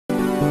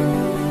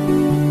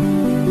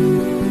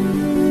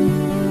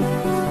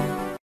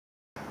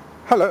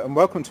Hello and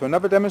welcome to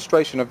another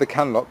demonstration of the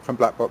CAN lock from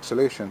Blackbox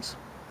Solutions.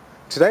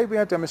 Today we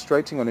are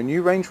demonstrating on a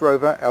new Range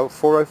Rover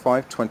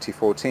L405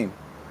 2014.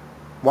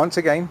 Once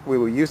again we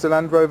will use the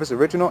Land Rover's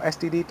original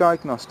STD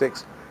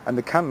diagnostics and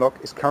the CAN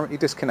lock is currently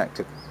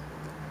disconnected.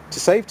 To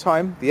save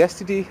time, the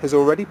STD has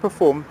already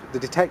performed the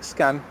detect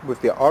scan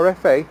with the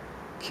RFA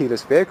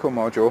keyless vehicle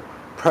module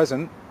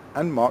present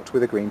and marked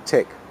with a green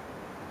tick.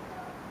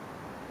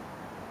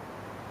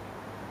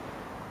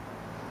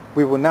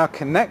 We will now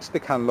connect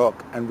the CAN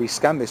lock and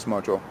rescan this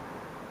module.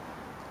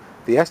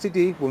 The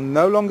STD will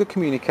no longer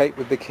communicate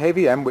with the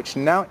KVM, which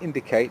now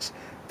indicates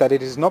that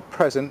it is not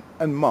present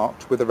and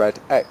marked with a red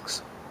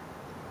X.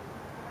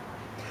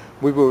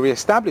 We will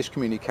re-establish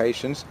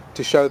communications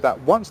to show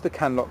that once the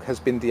CAN lock has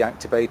been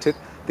deactivated,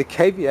 the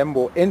KVM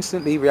will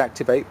instantly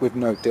reactivate with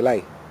no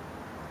delay.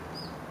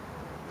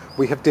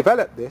 We have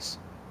developed this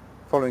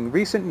following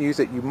recent news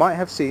that you might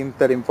have seen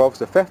that involves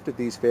the theft of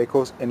these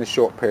vehicles in a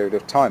short period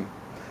of time.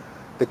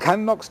 The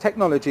CAN lock's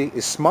technology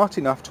is smart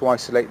enough to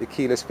isolate the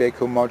keyless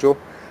vehicle module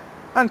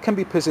and can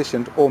be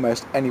positioned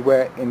almost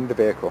anywhere in the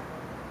vehicle.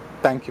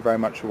 Thank you very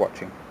much for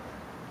watching.